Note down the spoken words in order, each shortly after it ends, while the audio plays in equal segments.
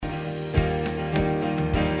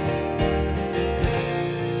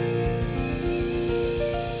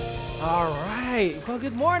right. Well,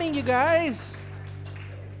 good morning, you guys.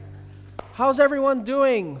 How's everyone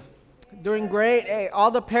doing? Doing great. Hey, all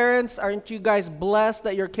the parents, aren't you guys blessed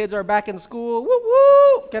that your kids are back in school? Whoop,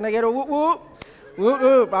 whoop. Can I get a whoop, whoop? Whoop,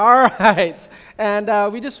 whoop. All right.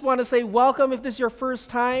 And we just want to say welcome if this is your first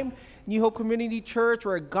time. New Hope Community Church,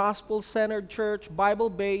 we're a gospel-centered church,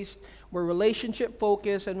 Bible-based, we're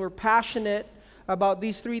relationship-focused, and we're passionate about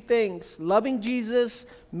these three things: loving Jesus,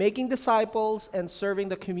 making disciples, and serving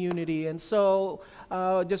the community. And so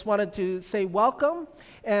just wanted to say welcome.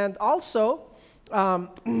 And also,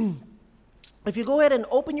 if you go ahead and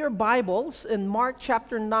open your Bibles in Mark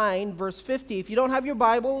chapter 9, verse 50. If you don't have your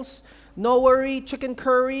Bibles, no worry, chicken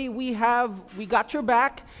curry, we got your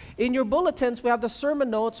back. In your bulletins, we have the sermon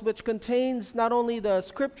notes, which contains not only the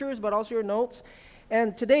scriptures, but also your notes.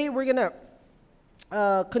 And today we're going to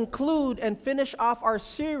conclude and finish off our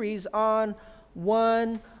series on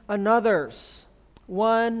one another's.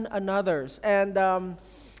 And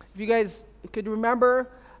if you guys could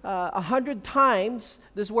remember, 100 times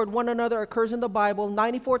this word one another occurs in the Bible,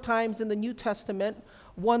 94 times in the New Testament.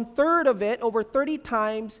 1/3 of it, over 30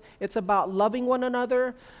 times, it's about loving one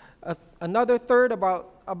another. Another third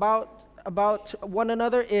about one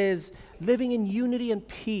another is living in unity and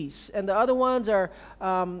peace. And the other ones are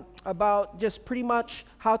about just pretty much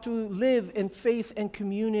how to live in faith and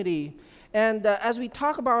community. And as we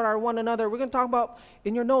talk about our one another, we're going to talk about,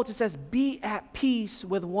 in your notes, it says, be at peace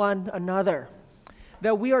with one another.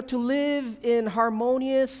 That we are to live in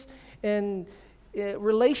harmonious and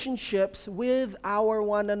relationships with our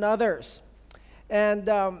one another's. And,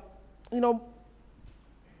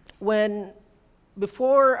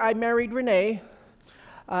 before I married Renee,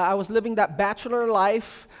 I was living that bachelor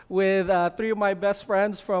life with three of my best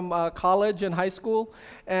friends from college and high school.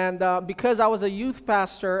 And because I was a youth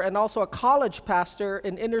pastor and also a college pastor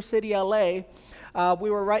in inner city LA,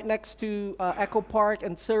 we were right next to Echo Park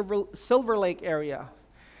and Silver Lake area.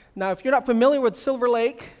 Now, if you're not familiar with Silver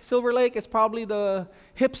Lake is probably the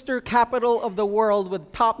hipster capital of the world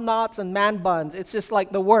with top knots and man buns. It's just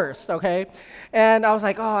like the worst, okay? And I was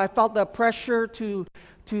like, I felt the pressure to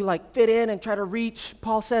like fit in and try to reach.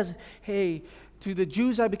 Paul says, hey, to the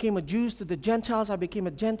Jews I became a Jew, to the Gentiles I became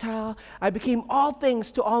a Gentile. I became all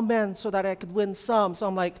things to all men so that I could win some. So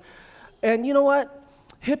I'm like, and you know what?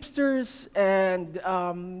 Hipsters and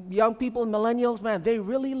young people, millennials, man, they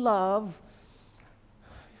really love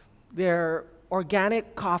their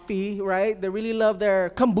organic coffee, right? They really love their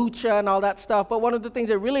kombucha and all that stuff. But one of the things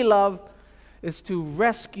they really love is to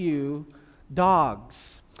rescue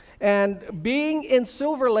dogs. And being in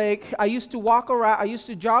Silver Lake, I used to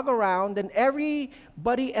jog around, and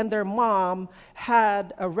everybody and their mom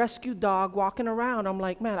had a rescue dog walking around. I'm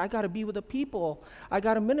like, man, I got to be with the people. I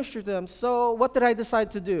got to minister to them. So what did I decide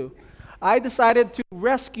to do? I decided to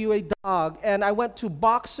rescue a dog, and I went to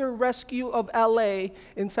Boxer Rescue of LA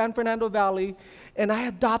in San Fernando Valley, and I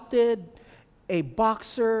adopted a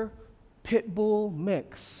Boxer Pit Bull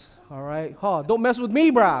mix. All right, don't mess with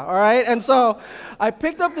me, brah. All right, and so I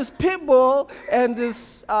picked up this Pit Bull and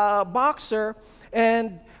this Boxer,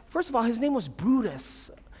 and first of all, his name was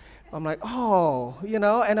Brutus. I'm like,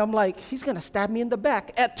 and I'm like, he's gonna stab me in the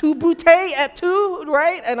back. Et tu, Brute? Et tu,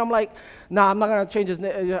 right? And I'm like, nah, I'm not gonna change his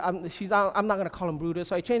name. I'm not gonna call him Brutus.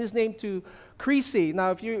 So I changed his name to Creasy.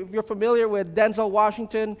 Now, if you're familiar with Denzel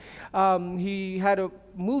Washington, he had a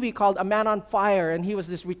movie called A Man on Fire, and he was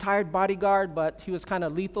this retired bodyguard, but he was kind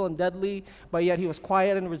of lethal and deadly, but yet he was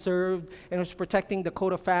quiet and reserved, and was protecting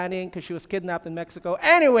Dakota Fanning because she was kidnapped in Mexico.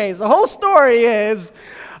 Anyways, the whole story is,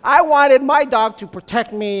 I wanted my dog to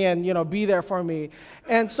protect me and be there for me.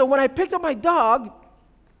 And so when I picked up my dog,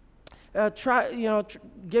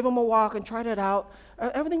 gave him a walk and tried it out,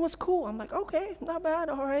 everything was cool. I'm like, okay, not bad,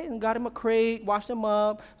 all right. And got him a crate, washed him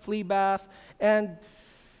up, flea bath, and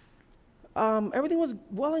everything was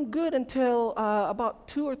well and good until about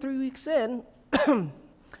 2 or 3 weeks in,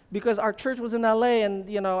 because our church was in LA, and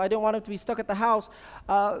I didn't want him to be stuck at the house.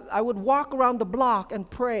 I would walk around the block and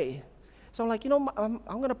pray. So I'm like, I'm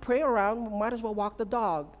going to pray around, might as well walk the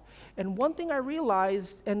dog. And one thing I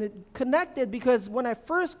realized, and it connected, because when I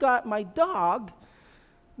first got my dog,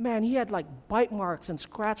 man, he had like bite marks and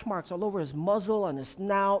scratch marks all over his muzzle and his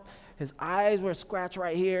snout. His eyes were scratched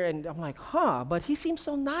right here, and I'm like, but he seems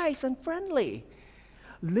so nice and friendly.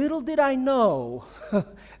 Little did I know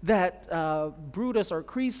that Brutus or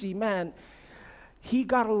Creasy, man, he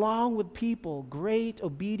got along with people, great,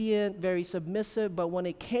 obedient, very submissive, but when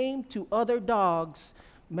it came to other dogs,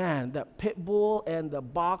 man, the Pit Bull and the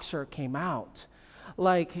Boxer came out.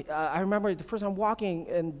 Like, I remember the first time walking,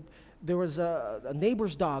 and there was a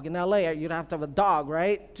neighbor's dog in LA. You'd have to have a dog,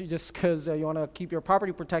 right? Just because you want to keep your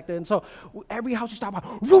property protected. And so every house you stop by,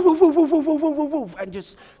 woof, woof, woof, woof, woof, woof, woof, woof, and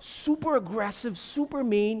just super aggressive, super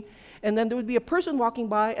mean. And then there would be a person walking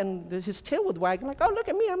by, and his tail would wag, like, oh, look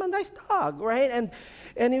at me, I'm a nice dog, right? And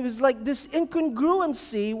it was like this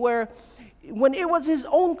incongruency where when it was his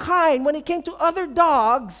own kind, when it came to other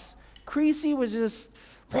dogs, Creasy was just,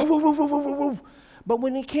 woof, woof, woof, woof, woof, woof. But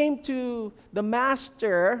when it came to the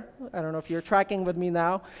master, I don't know if you're tracking with me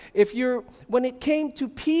now, when it came to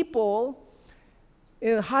people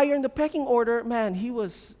higher in the pecking order, man, he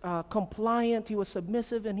was compliant, he was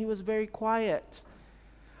submissive, and he was very quiet.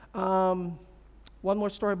 One more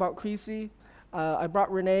story about Creasy. I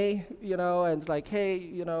brought Renee, and it's like,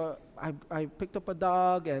 hey, I picked up a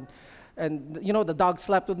dog, and the dog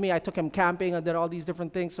slept with me. I took him camping. I did all these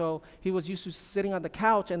different things. So he was used to sitting on the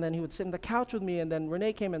couch, and then he would sit on the couch with me, and then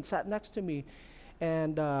Renee came and sat next to me,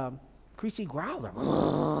 and Creasy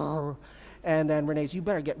growled. And then Renee's, you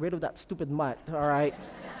better get rid of that stupid mutt, all right?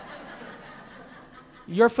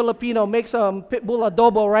 You're Filipino, make some pit bull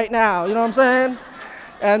adobo right now, you know what I'm saying?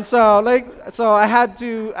 And so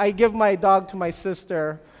I give my dog to my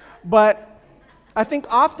sister. But I think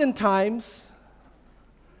oftentimes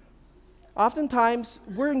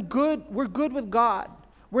we're good with God.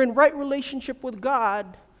 We're in right relationship with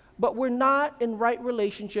God, but we're not in right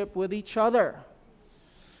relationship with each other.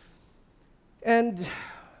 And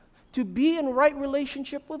to be in right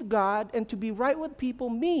relationship with God and to be right with people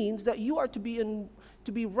means that you are to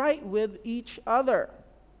be right with each other.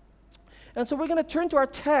 And so we're going to turn to our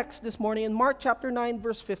text this morning in Mark chapter 9,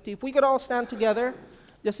 verse 50. If we could all stand together,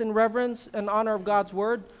 just in reverence and honor of God's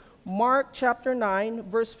word. Mark chapter 9,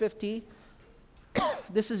 verse 50.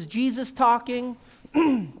 This is Jesus talking,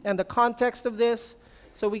 and the context of this,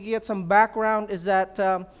 so we can get some background, is that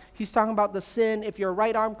he's talking about the sin. If your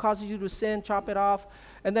right arm causes you to sin, chop it off.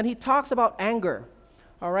 And then he talks about anger,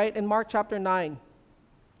 all right, in Mark chapter 9.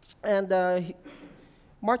 And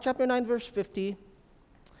Mark chapter 9, verse 50,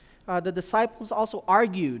 the disciples also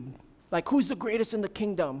argued, like, who's the greatest in the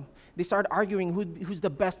kingdom? They started arguing who's the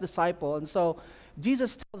best disciple. And so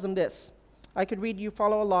Jesus tells them this. I could read, you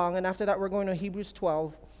follow along, and after that we're going to Hebrews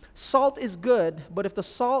 12. Salt is good, but if the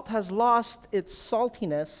salt has lost its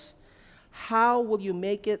saltiness, how will you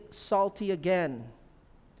make it salty again?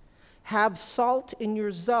 Have salt in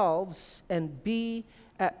yourselves and be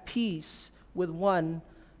at peace with one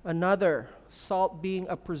another. Salt being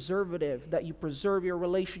a preservative, that you preserve your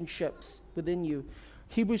relationships within you.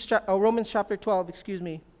 Romans chapter 12,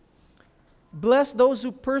 Bless those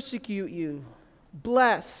who persecute you.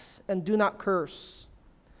 Bless and do not curse.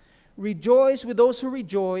 Rejoice with those who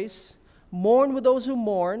rejoice. Mourn with those who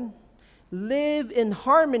mourn. Live in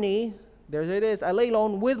harmony, there it is,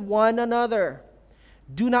 alone, with one another.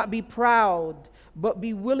 Do not be proud, but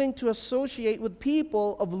be willing to associate with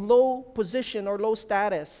people of low position or low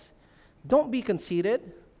status. Don't be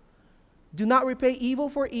conceited. Do not repay evil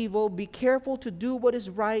for evil. Be careful to do what is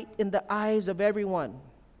right in the eyes of everyone.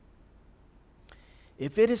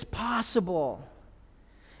 If it is possible,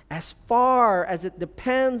 as far as it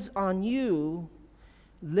depends on you,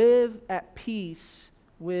 live at peace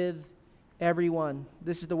with everyone.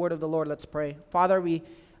 This is the word of the Lord. Let's pray. Father, we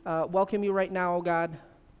welcome you right now, oh God,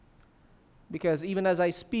 because even as I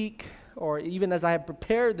speak, or even as I have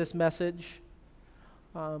prepared this message,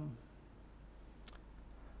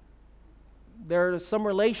 there are some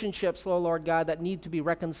relationships, oh Lord God, that need to be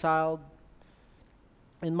reconciled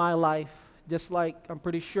in my life, just like I'm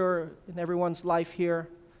pretty sure in everyone's life here.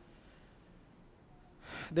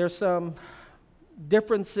 There's some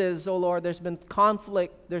differences, oh Lord. There's been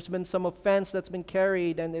conflict. There's been some offense that's been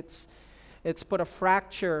carried, and it's put a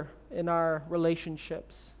fracture in our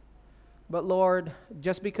relationships. But Lord,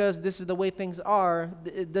 just because this is the way things are,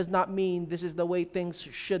 it does not mean this is the way things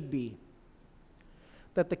should be.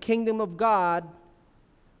 That the kingdom of God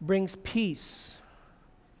brings peace.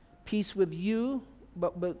 Peace with you,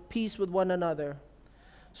 but peace with one another.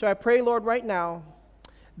 So I pray, Lord, right now,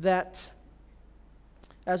 that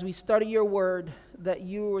as we study your word, that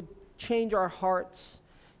you would change our hearts.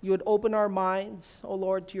 You would open our minds, oh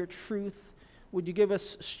Lord, to your truth. Would you give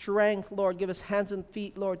us strength, Lord, give us hands and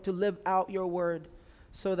feet, Lord, to live out your word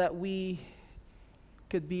so that we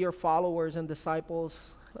could be your followers and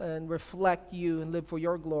disciples and reflect you and live for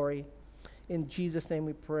your glory. In Jesus' name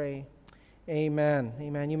we pray. Amen.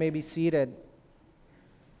 Amen. You may be seated.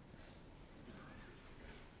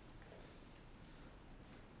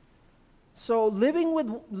 So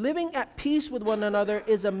living at peace with one another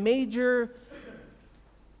is a major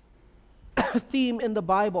theme in the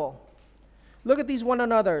Bible. Look at these one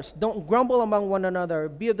another's. Don't grumble among one another.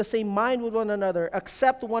 Be of the same mind with one another.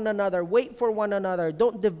 Accept one another. Wait for one another.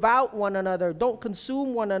 Don't devout one another. Don't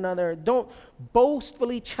consume one another. Don't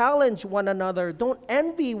boastfully challenge one another. Don't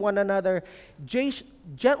envy one another.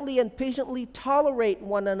 Gently and patiently tolerate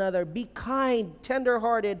one another. Be kind,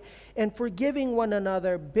 tender-hearted, and forgiving one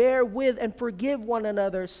another. Bear with and forgive one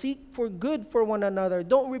another. Seek for good for one another.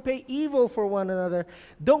 Don't repay evil for one another.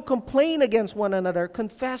 Don't complain against one another.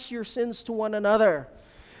 Confess your sins to one another.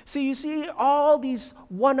 See, you see all these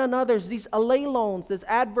one another's, these alleilones, this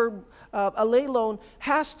adverb alleilone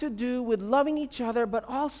has to do with loving each other, but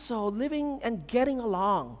also living and getting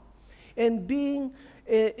along and being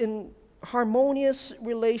in harmonious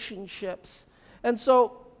relationships. And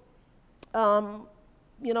so, in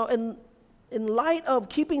light of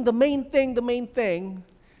keeping the main thing,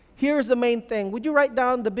 here's the main thing. Would you write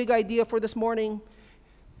down the big idea for this morning?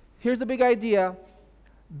 Here's the big idea.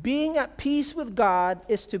 Being at peace with God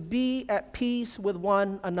is to be at peace with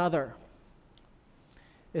one another.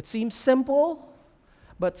 It seems simple,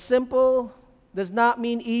 but simple does not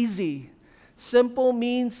mean easy. Simple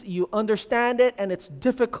means you understand it and it's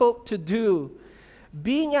difficult to do.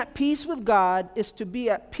 Being at peace with God is to be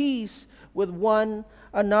at peace with one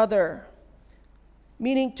another.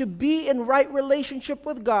 Meaning to be in right relationship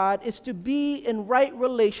with God is to be in right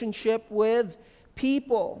relationship with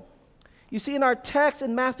people. You see, in our text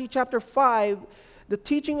in Matthew chapter 5, the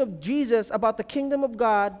teaching of Jesus about the kingdom of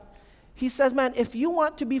God, he says, man, if you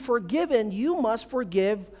want to be forgiven, you must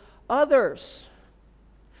forgive others.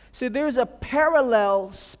 So there's a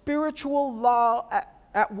parallel spiritual law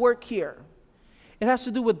at work here. It has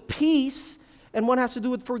to do with peace, and one has to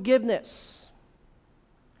do with forgiveness.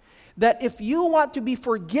 That if you want to be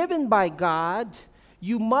forgiven by God,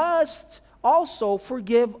 you must also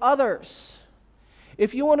forgive others.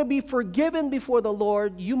 If you want to be forgiven before the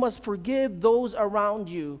Lord, you must forgive those around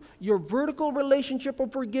you. Your vertical relationship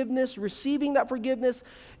of forgiveness, receiving that forgiveness,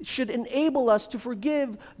 should enable us to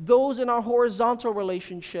forgive those in our horizontal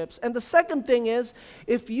relationships. And the second thing is,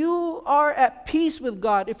 if you are at peace with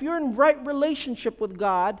God, if you're in right relationship with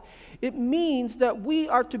God, it means that we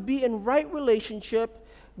are to be in right relationship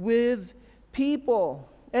with people.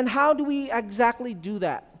 And how do we exactly do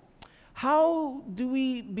that? How do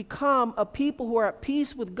we become a people who are at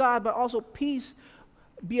peace with God, but also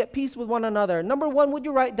be at peace with one another? Number one, would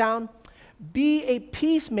you write down, be a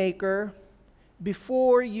peacemaker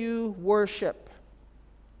before you worship.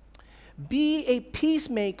 Be a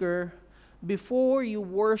peacemaker before you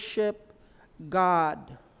worship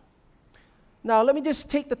God. Now, let me just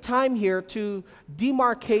take the time here to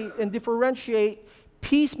demarcate and differentiate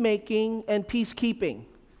peacemaking and peacekeeping.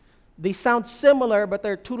 They sound similar, but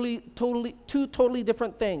they're two totally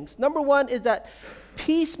different things. Number one is that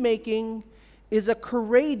peacemaking is a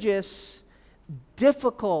courageous,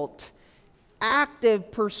 difficult,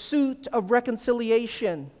 active pursuit of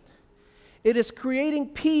reconciliation. It is creating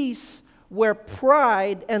peace where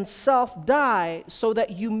pride and self die so that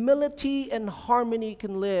humility and harmony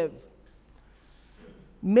can live.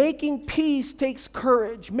 Making peace takes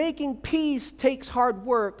courage. Making peace takes hard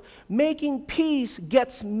work. Making peace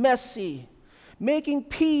gets messy. Making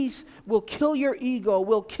peace will kill your ego,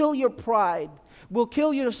 will kill your pride, will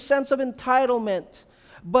kill your sense of entitlement.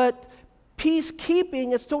 But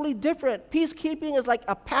peacekeeping is totally different. Peacekeeping is like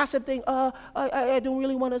a passive thing. I don't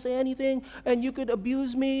really want to say anything, and you could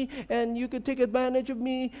abuse me, and you could take advantage of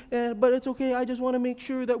me, but it's okay. I just want to make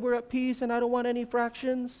sure that we're at peace, and I don't want any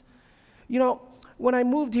fractions. You know, when I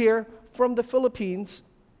moved here from the Philippines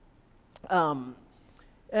and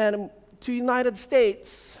to United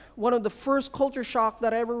States, one of the first culture shock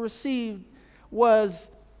that I ever received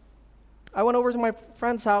was I went over to my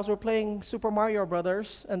friend's house. We're playing Super Mario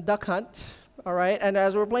Brothers and Duck Hunt, all right? And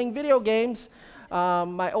as we're playing video games,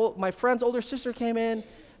 my friend's older sister came in,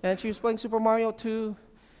 and she was playing Super Mario 2.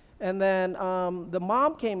 And then the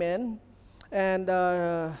mom came in, and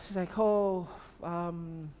she's like,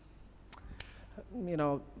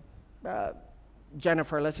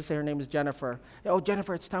 Jennifer, let's just say her name is Jennifer. Oh,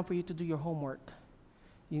 Jennifer, it's time for you to do your homework.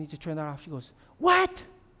 You need to turn that off. She goes, what?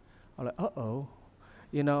 I'm like, uh-oh.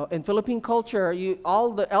 You know, in Philippine culture,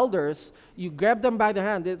 all the elders, you grab them by their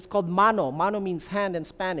hand. It's called mano. Mano means hand in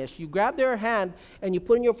Spanish. You grab their hand, and you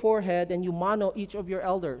put in your forehead, and you mano each of your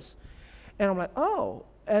elders. And I'm like, oh.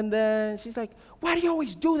 And then she's like, why do you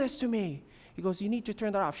always do this to me? He goes, you need to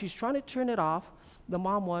turn that off. She's trying to turn it off. The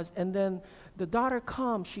mom was, and then the daughter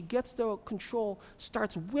comes, she gets the control,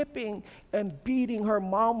 starts whipping and beating her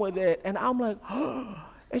mom with it. And I'm like, oh.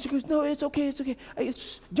 And she goes, no, it's okay.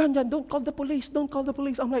 It's John, don't call the police.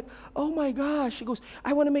 I'm like, oh my gosh. She goes,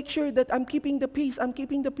 I want to make sure that I'm keeping the peace.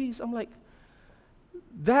 I'm like,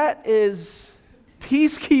 That is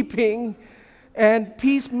peacekeeping and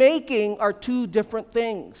peacemaking are two different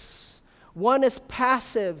things. One is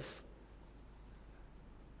passive.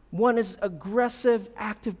 One is aggressive,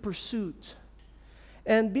 active pursuit.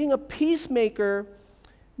 And being a peacemaker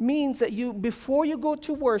means that before you go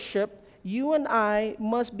to worship, you and I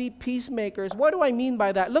must be peacemakers. What do I mean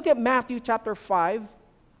by that? Look at Matthew chapter 5.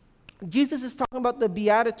 Jesus is talking about the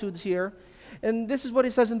Beatitudes here. And this is what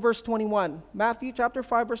he says in verse 21. Matthew chapter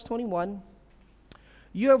 5, verse 21.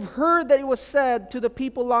 You have heard that it was said to the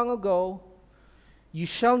people long ago, you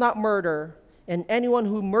shall not murder, and anyone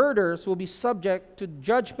who murders will be subject to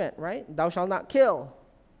judgment, right? Thou shalt not kill.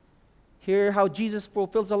 Hear how Jesus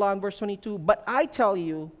fulfills the law in verse 22. But I tell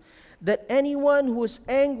you that anyone who is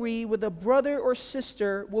angry with a brother or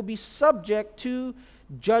sister will be subject to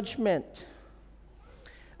judgment.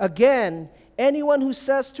 Again, anyone who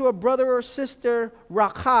says to a brother or sister,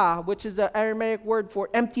 rakha, which is the Aramaic word for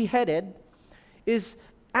empty-headed, is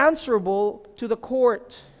answerable to the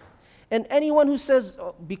court. And anyone who says,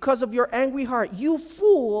 because of your angry heart, you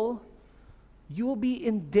fool, you will be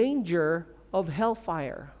in danger of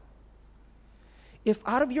hellfire. If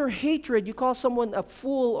out of your hatred you call someone a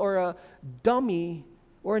fool or a dummy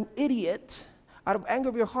or an idiot, out of anger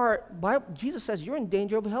of your heart, Jesus says you're in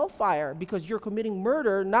danger of hellfire because you're committing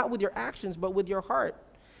murder not with your actions but with your heart.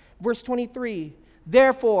 Verse 23,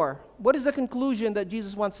 therefore, what is the conclusion that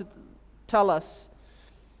Jesus wants to tell us?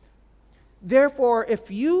 Therefore, if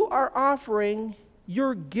you are offering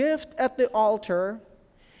your gift at the altar,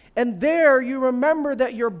 and there you remember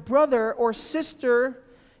that your brother or sister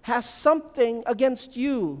has something against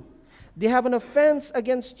you, they have an offense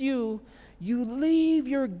against you, you leave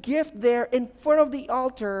your gift there in front of the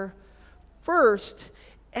altar first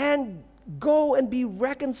and go and be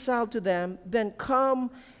reconciled to them, then come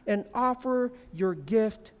and offer your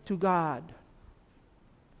gift to God.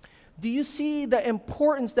 Do you see the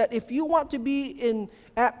importance that if you want to be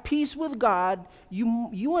at peace with God,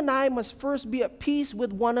 you and I must first be at peace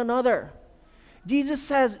with one another? Jesus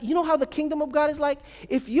says, you know how the kingdom of God is like?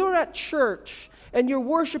 If you're at church and you're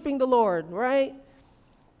worshiping the Lord, right?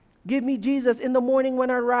 Give me Jesus in the morning when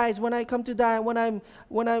I rise, when I come to die, when I'm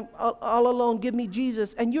all alone, give me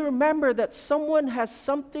Jesus. And you remember that someone has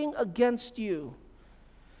something against you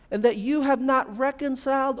and that you have not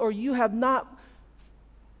reconciled or you have not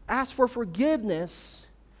asked for forgiveness.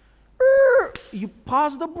 You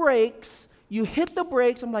pause the brakes, you hit the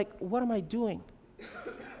brakes. I'm like, what am I doing?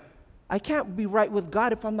 I can't be right with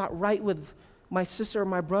God if I'm not right with my sister or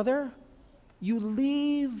my brother. You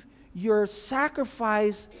leave your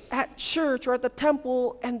sacrifice at church or at the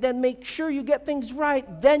temple and then make sure you get things right.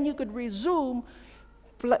 Then you could resume,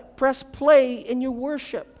 press play in your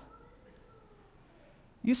worship.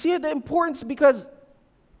 You see the importance because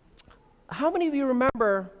how many of you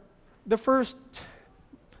remember the first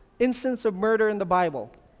instance of murder in the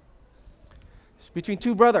Bible? It's between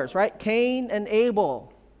two brothers, right? Cain and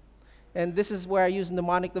Abel. And this is where I use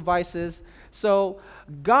mnemonic devices. So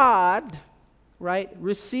God, right,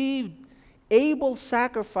 received Abel's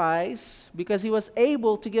sacrifice because he was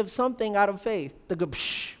able to give something out of faith. The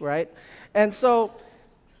gabsh, right? And so,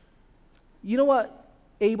 you know what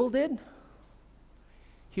Abel did?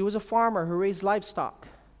 He was a farmer who raised livestock.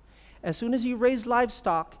 As soon as he raised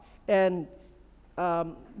livestock and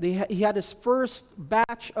he had his first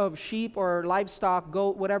batch of sheep or livestock,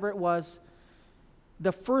 goat, whatever it was,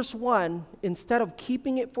 the first one, instead of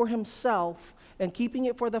keeping it for himself and keeping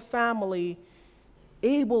it for the family,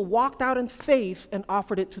 Abel walked out in faith and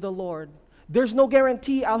offered it to the Lord. There's no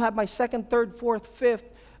guarantee I'll have my second, third, fourth, fifth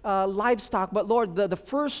livestock, but Lord, the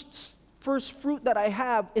first fruit that I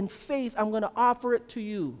have in faith, I'm going to offer it to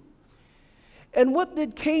you. And what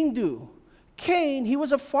did Cain do? Cain, he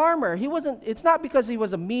was a farmer. It's not because he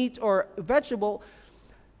was a meat or a vegetable.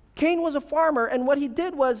 Cain was a farmer, and what he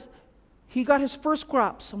did was he got his first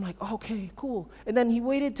crops. I'm like, okay, cool. And then he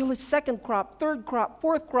waited till his second crop, third crop,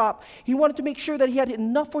 fourth crop. He wanted to make sure that he had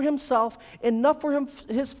enough for himself, enough for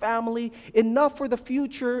his family, enough for the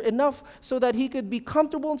future, enough so that he could be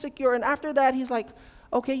comfortable and secure. And after that, he's like,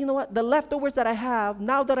 okay, you know what? The leftovers that I have,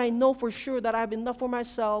 now that I know for sure that I have enough for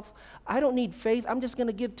myself, I don't need faith. I'm just going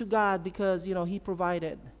to give to God because, he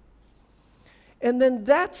provided. And then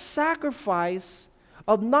that sacrifice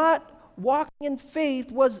of not walking in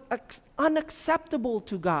faith was unacceptable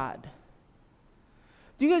to God.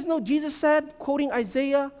 Do you guys know Jesus said, quoting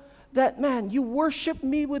Isaiah, that, man, you worship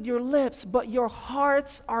me with your lips, but your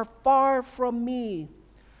hearts are far from me.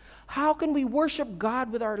 How can we worship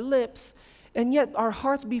God with our lips and yet our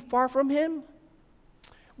hearts be far from Him?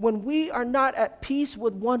 When we are not at peace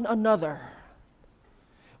with one another,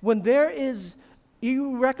 when there is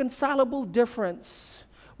irreconcilable difference,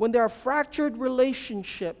 when there are fractured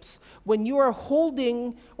relationships, when you are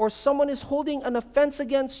holding or someone is holding an offense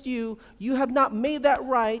against you, you have not made that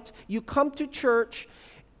right, you come to church,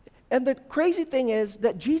 and the crazy thing is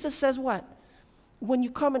that Jesus says what? When you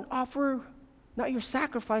come and offer, not your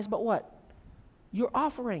sacrifice, but what? Your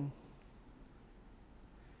offering.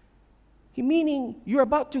 Meaning you're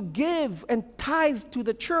about to give and tithe to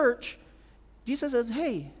the church. Jesus says,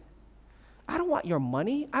 hey, I don't want your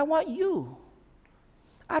money, I want you.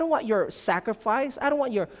 I don't want your sacrifice, I don't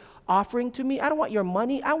want your offering to me, I don't want your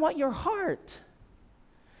money, I want your heart.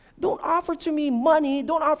 Don't offer to me money,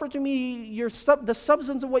 don't offer to me the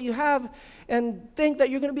substance of what you have and think that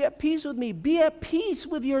you're going to be at peace with me. Be at peace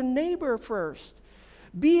with your neighbor first.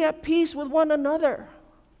 Be at peace with one another.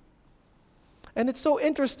 And it's so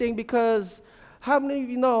interesting because how many of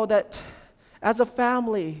you know that as a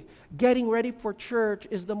family, getting ready for church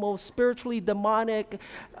is the most spiritually demonic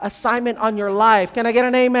assignment on your life? Can I get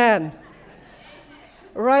an amen?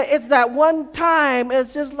 Right? It's that one time,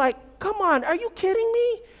 it's just like, come on, are you kidding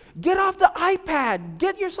me? Get off the iPad.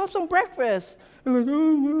 Get yourself some breakfast.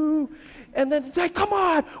 And then it's like, come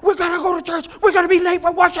on, we're going to go to church. We're going to be late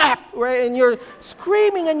for worship. Right? And you're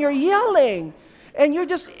screaming and you're yelling. And you're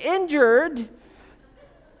just injured.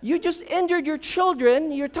 You just injured your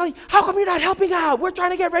children. You're telling, how come you're not helping out? We're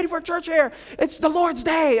trying to get ready for church here. It's the Lord's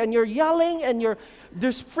day. And you're yelling and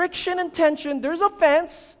there's friction and tension. There's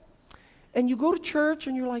offense. And you go to church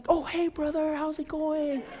and you're like, oh, hey, brother, how's it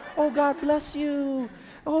going? Oh, God bless you.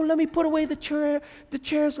 Oh, let me put away the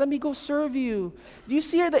chairs. Let me go serve you. Do you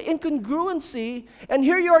see here the incongruency? And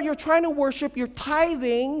here you are, you're trying to worship, you're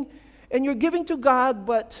tithing, and you're giving to God,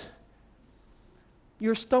 but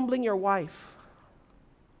you're stumbling your wife.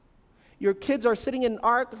 Your kids are sitting in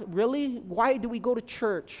ark. Really? Why do we go to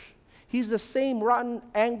church? He's the same rotten,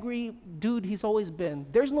 angry dude he's always been.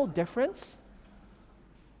 There's no difference.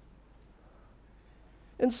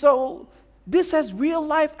 And so this has real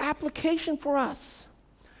life application for us.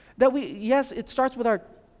 That yes, it starts with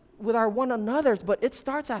our one another's, but it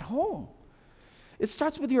starts at home. It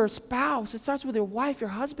starts with your spouse. It starts with your wife,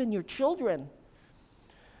 your husband, your children.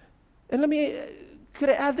 And could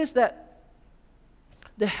I add this, that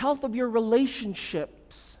the health of your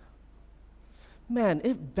relationships, man,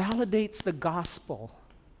 it validates the gospel.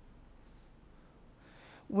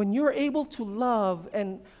 When you're able to love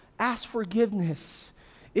and ask forgiveness,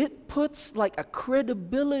 it puts like a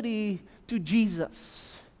credibility to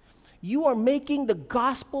Jesus. You are making the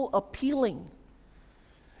gospel appealing.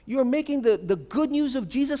 You are making the good news of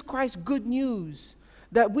Jesus Christ good news.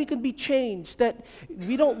 That we can be changed, that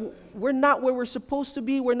we're not where we're supposed to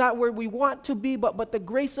be, we're not where we want to be, but the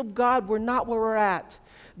grace of God, we're not where we're at.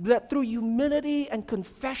 That through humility and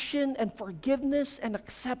confession and forgiveness and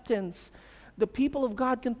acceptance, the people of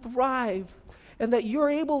God can thrive, and that you're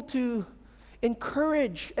able to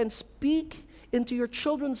encourage and speak into your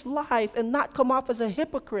children's life and not come off as a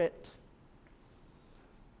hypocrite.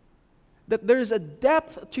 That there's a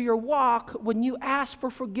depth to your walk when you ask for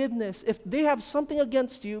forgiveness. If they have something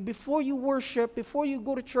against you, before you worship, before you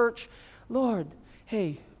go to church, Lord,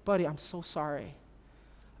 hey, buddy, I'm so sorry.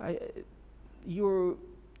 Your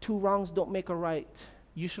two wrongs don't make a right.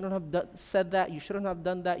 You shouldn't have said that. You shouldn't have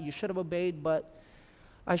done that. You should have obeyed, but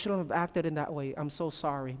I shouldn't have acted in that way. I'm so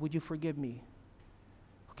sorry. Would you forgive me?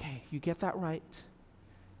 Okay, you get that right.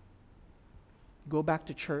 Go back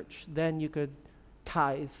to church. Then you could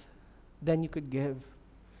tithe. Then you could give.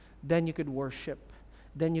 Then you could worship.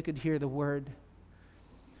 Then you could hear the word.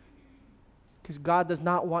 Because God does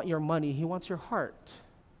not want your money. He wants your heart.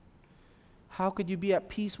 How could you be at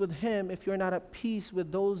peace with Him if you're not at peace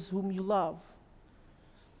with those whom you love?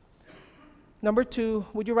 Number 2,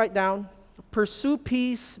 would you write down? Pursue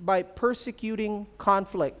peace by persecuting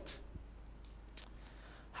conflict.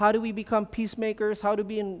 How do we become peacemakers? How do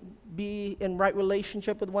we be in right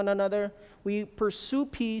relationship with one another? We pursue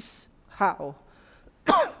peace, how?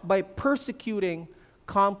 By persecuting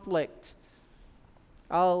conflict.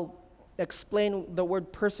 I'll explain the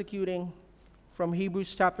word persecuting from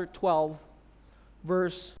Hebrews chapter 12,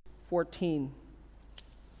 verse 14.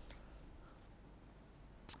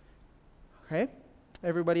 Okay,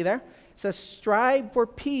 everybody there? It says, strive for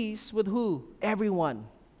peace with who? Everyone.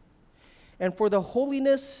 And for the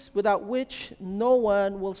holiness without which no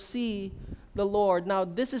one will see the Lord. Now,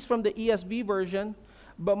 this is from the ESV version,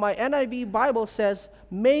 but my NIV Bible says,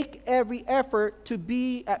 make every effort to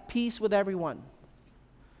be at peace with everyone.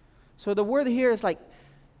 So the word here is like,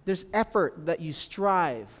 there's effort that you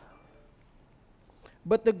strive.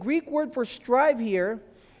 But the Greek word for strive here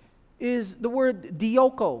is the word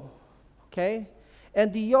dioko, okay?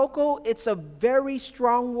 And dioko, it's a very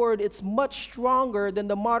strong word. It's much stronger than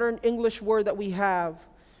the modern English word that we have.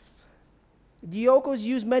 Dioko is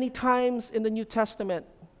used many times in the New Testament.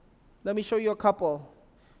 Let me show you a couple.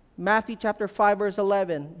 Matthew chapter 5, verse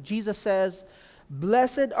 11. Jesus says,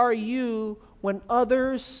 "Blessed are you when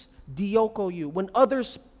others dioko you, when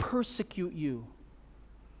others persecute you."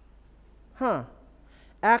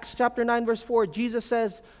 Acts chapter 9, verse 4. Jesus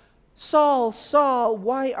says, "Saul, Saul,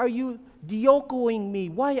 why are you diokoing me?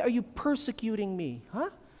 Why are you persecuting me?"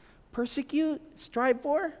 Persecute? Strive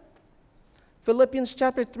for? Philippians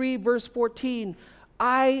chapter 3, verse 14.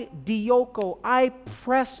 "I dioko, I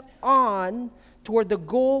press on toward the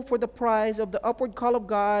goal for the prize of the upward call of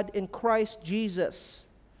God in Christ Jesus."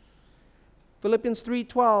 Philippians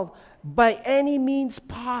 3:12. "By any means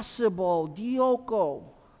possible," dioko.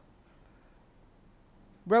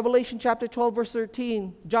 Revelation chapter 12, verse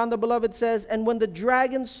 13. John the Beloved says, "And when the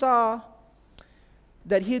dragon saw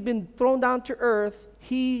that he had been thrown down to earth,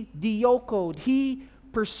 he diokoed," he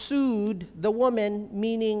pursued the woman,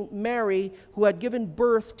 meaning Mary, who had given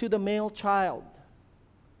birth to the male child.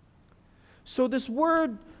 So this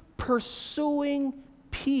word pursuing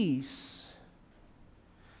peace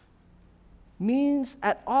means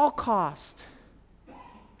at all cost,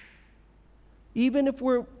 even if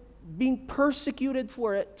we're being persecuted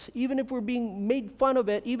for it, even if we're being made fun of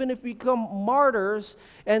it, even if we become martyrs,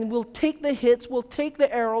 and we'll take the hits, we'll take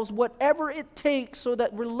the arrows, whatever it takes so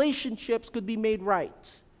that relationships could be made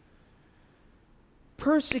right.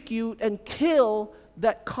 Persecute and kill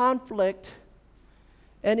that conflict,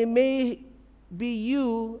 and it may be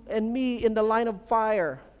you and me in the line of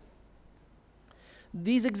fire.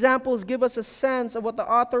 These examples give us a sense of what the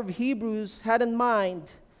author of Hebrews had in mind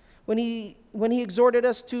when he exhorted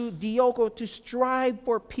us to dioko, to strive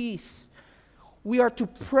for peace. We are to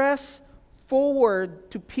press forward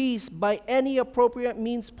to peace by any appropriate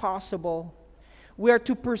means possible. We are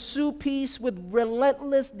to pursue peace with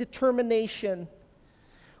relentless determination.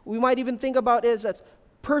 We might even think about it as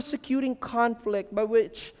persecuting conflict, by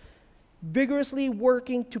which vigorously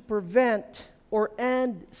working to prevent or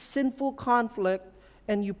end sinful conflict,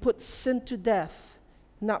 and you put sin to death,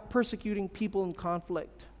 not persecuting people in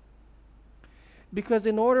conflict. Because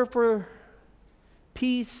in order for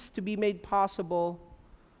peace to be made possible,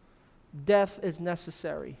 death is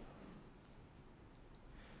necessary.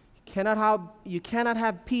 You cannot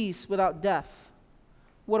have peace without death.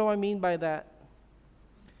 What do I mean by that?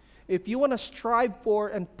 If you want to strive for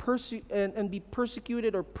and be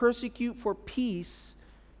persecuted or persecute for peace,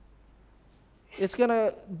 it's going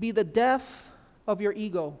to be the death of your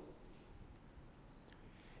ego.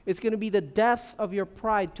 It's going to be the death of your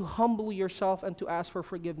pride to humble yourself and to ask for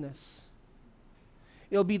forgiveness.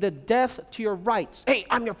 It'll be the death to your rights. "Hey,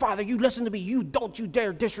 I'm your father. You listen to me. Don't you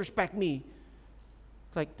dare disrespect me."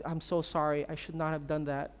 It's like, "I'm so sorry. I should not have done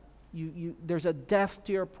that." There's a death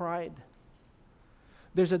to your pride.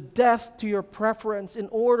 There's a death to your preference in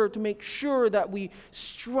order to make sure that we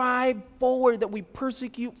strive forward, that we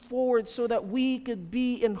persecute forward so that we could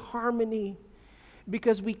be in harmony.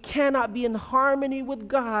 Because we cannot be in harmony with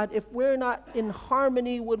God if we're not in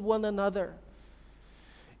harmony with one another.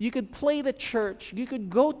 You could play the church, you could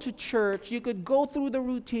go to church, you could go through the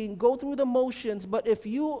routine, go through the motions, but if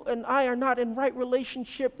you and I are not in right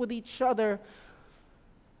relationship with each other,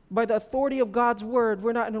 by the authority of God's word,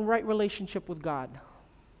 we're not in right relationship with God.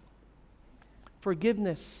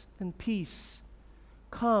 Forgiveness and peace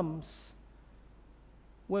comes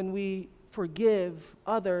when we forgive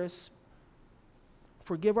others,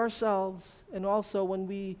 forgive ourselves, and also when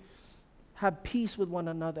we have peace with one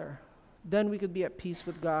another. Then we could be at peace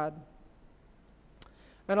with God.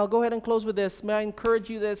 And I'll go ahead and close with this. May I encourage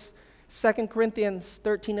you this, 2 Corinthians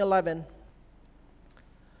 13:11.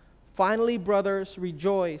 "Finally, brothers,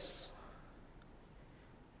 rejoice.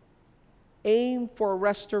 Aim for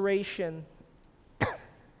restoration."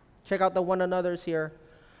 Check out the one another's here.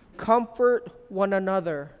 "Comfort one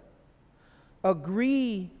another.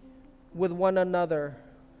 Agree with one another.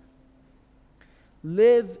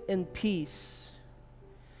 Live in peace.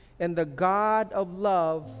 And the God of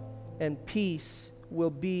love and peace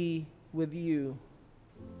will be with you."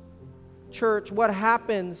 Church, what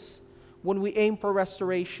happens when we aim for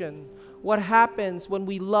restoration? What happens when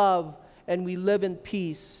we love and we live in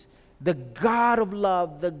peace? The God of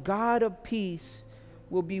love, the God of peace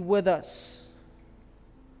will be with us.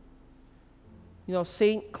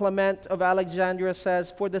 Saint Clement of Alexandria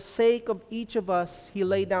says, "For the sake of each of us, he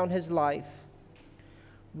laid down his life.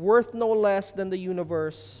 Worth no less than the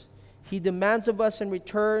universe, he demands of us in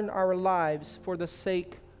return our lives for the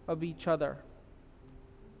sake of each other."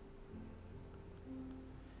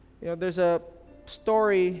 There's a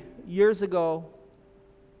story years ago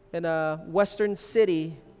in a western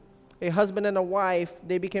city. A husband and a wife,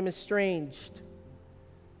 they became estranged.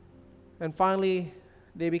 And finally,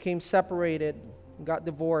 they became separated and got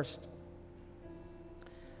divorced.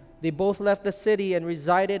 They both left the city and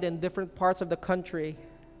resided in different parts of the country.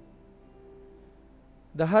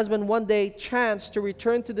 The husband one day chanced to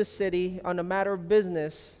return to the city on a matter of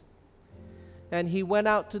business, and he went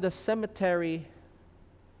out to the cemetery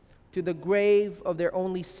to the grave of their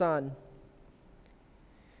only son.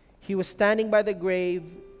 He was standing by the grave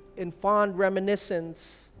in fond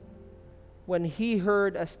reminiscence when he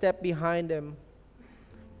heard a step behind him.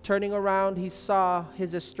 Turning around, he saw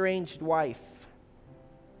his estranged wife.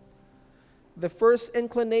 The first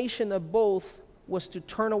inclination of both was to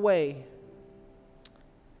turn away,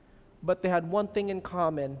 but they had one thing in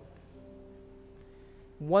common.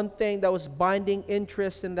 One thing that was binding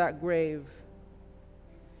interest in that grave.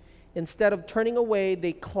 Instead of turning away,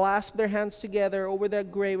 they clasped their hands together over the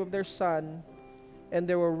grave of their son, and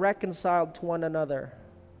they were reconciled to one another.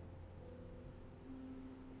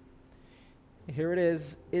 Here it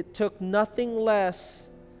is. It took nothing less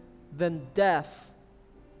than death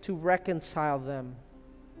to reconcile them.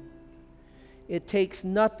 It takes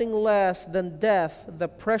nothing less than death, the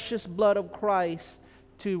precious blood of Christ,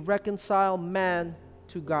 to reconcile man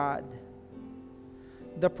to God.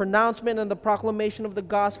 The pronouncement and the proclamation of the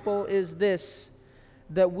gospel is this,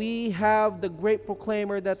 that we have the great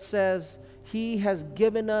proclaimer that says, He has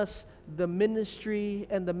given us the ministry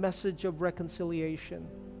and the message of reconciliation.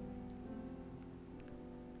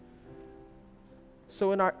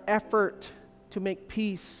 So in our effort to make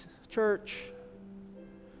peace, church,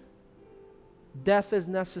 death is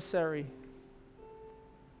necessary.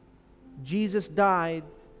 Jesus died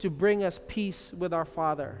to bring us peace with our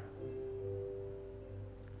Father.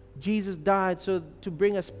 Jesus died to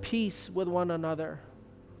bring us peace with one another.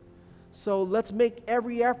 So let's make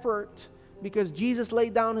every effort, because Jesus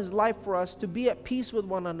laid down His life for us, to be at peace with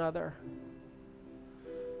one another.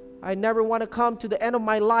 I never want to come to the end of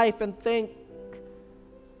my life and think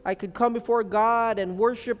I could come before God and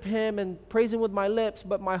worship Him and praise Him with my lips,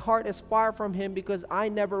 but my heart is far from Him because I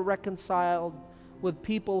never reconciled with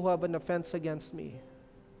people who have an offense against me.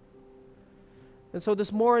 And so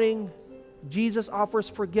this morning, Jesus offers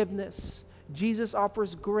forgiveness. Jesus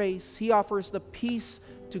offers grace. He offers the peace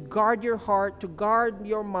to guard your heart, to guard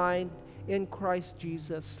your mind in Christ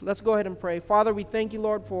Jesus. Let's go ahead and pray. Father, we thank you,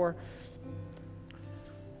 Lord, for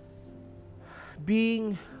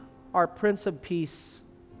being our Prince of Peace.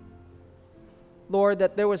 Lord,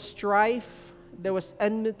 that there was strife, there was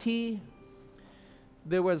enmity,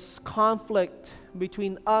 there was conflict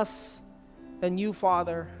between us and you,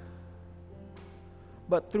 Father.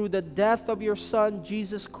 But through the death of your Son,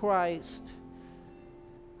 Jesus Christ,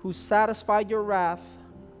 who satisfied your wrath,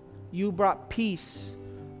 you brought peace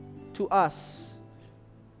to us.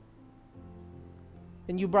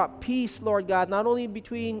 And you brought peace, Lord God, not only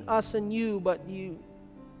between us and you, but you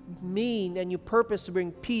mean and you purpose to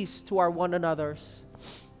bring peace to our one another's.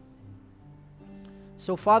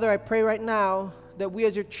 So, Father, I pray right now that we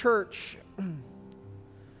as your church,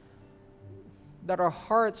 that our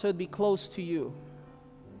hearts would be close to you,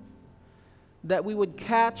 that we would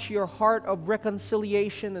catch your heart of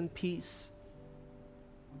reconciliation and peace.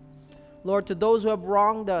 Lord, to those who have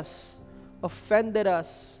wronged us, offended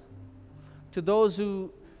us, to those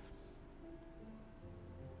who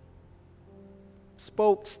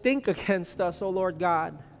stink against us, O Lord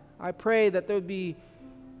God, I pray that there would be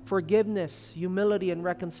forgiveness, humility, and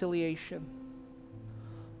reconciliation.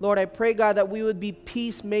 Lord, I pray, God, that we would be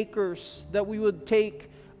peacemakers, that we would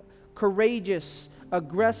take courageous,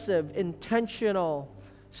 aggressive, intentional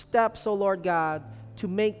steps, O Lord God, to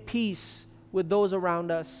make peace with those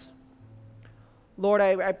around us. Lord,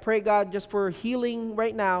 I pray, God, just for healing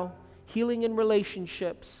right now, healing in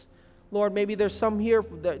relationships. Lord, maybe there's some here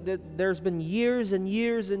that there's been years and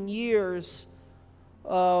years and years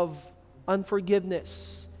of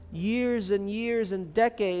unforgiveness, years and years and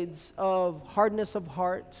decades of hardness of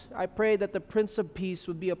heart. I pray that the Prince of Peace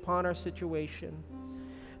would be upon our situation.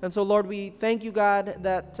 And so, Lord, we thank you, God,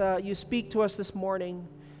 that you speak to us this morning.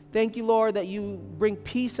 Thank you, Lord, that you bring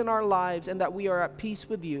peace in our lives and that we are at peace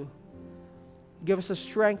with you. Give us the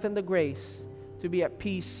strength and the grace to be at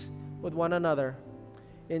peace with one another.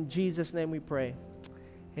 In Jesus' name we pray.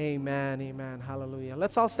 Amen, amen, hallelujah.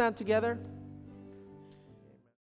 Let's all stand together.